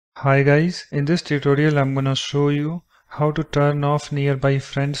Hi guys, in this tutorial I'm gonna show you how to turn off nearby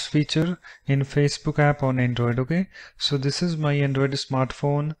friends feature in Facebook app on Android. Okay, so this is my Android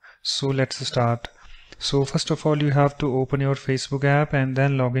smartphone, so let's start. So first of all you have to open your Facebook app and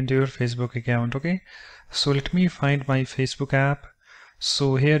then log into your Facebook account. Okay, so let me find my Facebook app.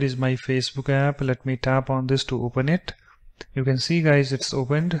 So here is my Facebook app. Let me tap on this to open it. You can see guys, it's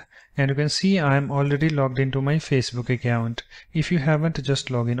opened and you can see I'm already logged into my Facebook account. If you haven't,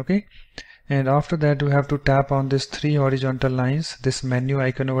 just log in. Okay, and after that you have to tap on this three horizontal lines, this menu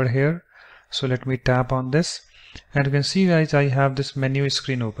icon over here. So let me tap on this and you can see guys, I have this menu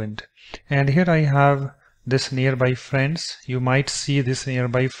screen opened and here I have this nearby friends. You might see this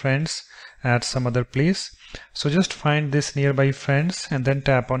nearby friends at some other place, so just find this nearby friends and then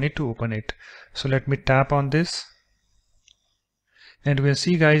tap on it to open it. So let me tap on this and you can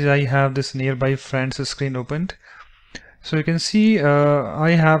see guys, I have this nearby friends screen opened. So you can see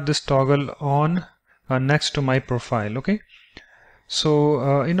I have this toggle on next to my profile. Okay,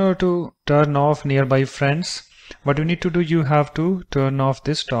 so in order to turn off nearby friends, what you need to do, you have to turn off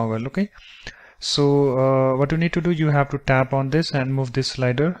this toggle. Okay, so what you need to do, you have to tap on this and move this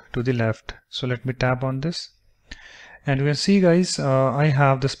slider to the left. So let me tap on this and you can see guys, I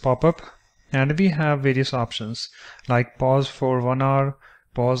have this pop-up and we have various options like pause for 1 hour,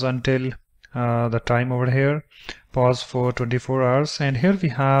 pause until the time over here, pause for 24 hours, and here we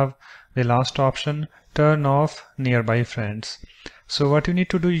have the last option, turn off nearby friends. So what you need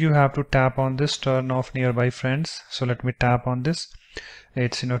to do, you have to tap on this turn off nearby friends. So let me tap on this.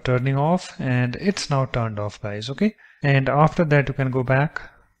 It's turning off and it's now turned off guys. Okay, and after that you can go back.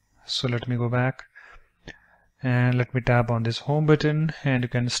 So let me go back and let me tap on this home button and you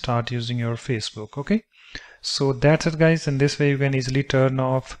can start using your Facebook. Okay, so that's it guys. In this way you can easily turn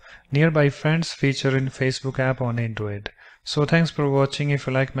off nearby friends feature in Facebook app on Android. So thanks for watching. If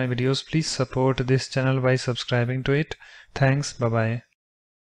you like my videos, please support this channel by subscribing to it. Thanks, bye bye.